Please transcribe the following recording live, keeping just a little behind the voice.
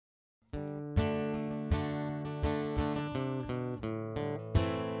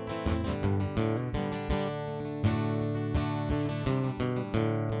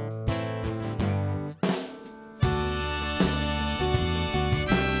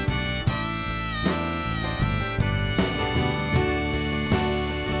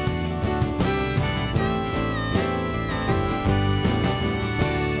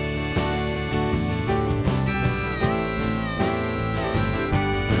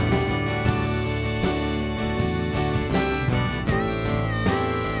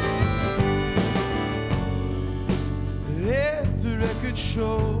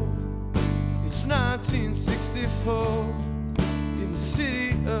beautiful in the city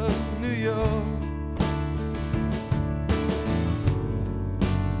of New York.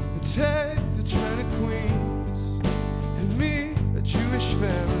 And take the train to Queens and meet a Jewish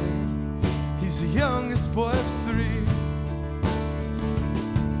family. He's the youngest boy of 3,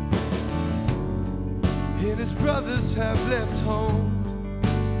 and his brothers have left home,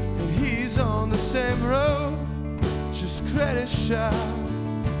 and he's on the same road, just credits shy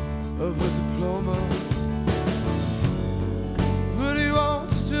of a diploma. But he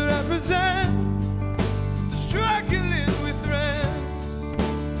wants to represent the struggling with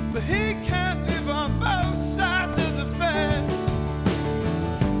rent, but he can't live on both sides of the fence.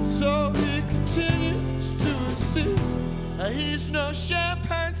 So he continues to insist that he's no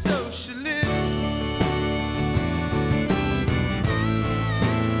champagne socialist.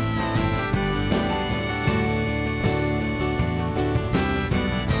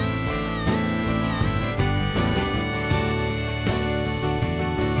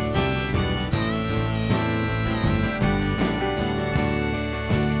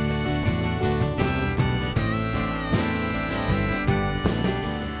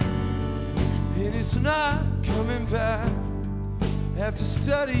 He's not coming back after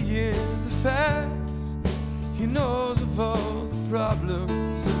studying the facts. He knows of all the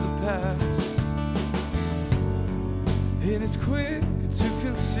problems of the past, and it's quick to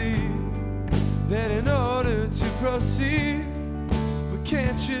concede that in order to proceed, we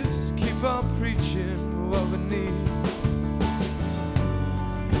can't just keep on preaching what we need.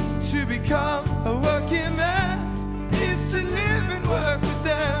 To become a working man is to live and work with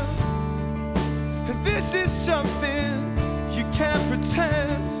them. And this is something you can't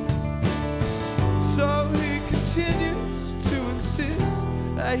pretend. So he continues to insist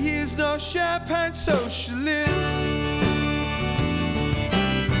that he is no champagne socialist.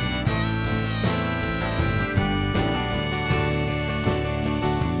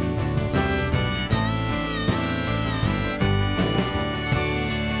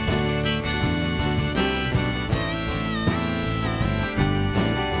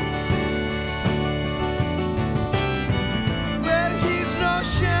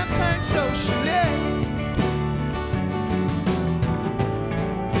 Champagne socialist.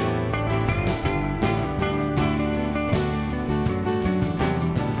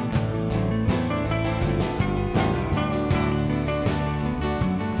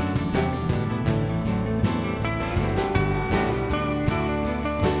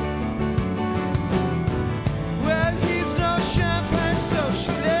 Well, he's no champagne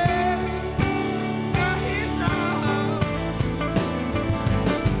socialist.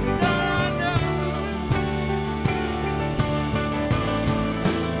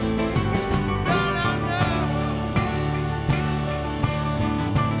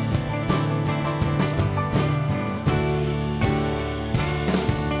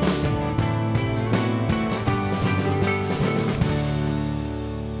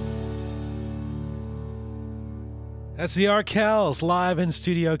 That's the Arkells live in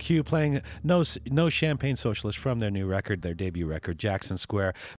Studio Q playing No Champagne Socialist from their new record, their debut record, Jackson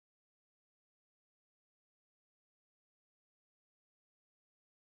Square.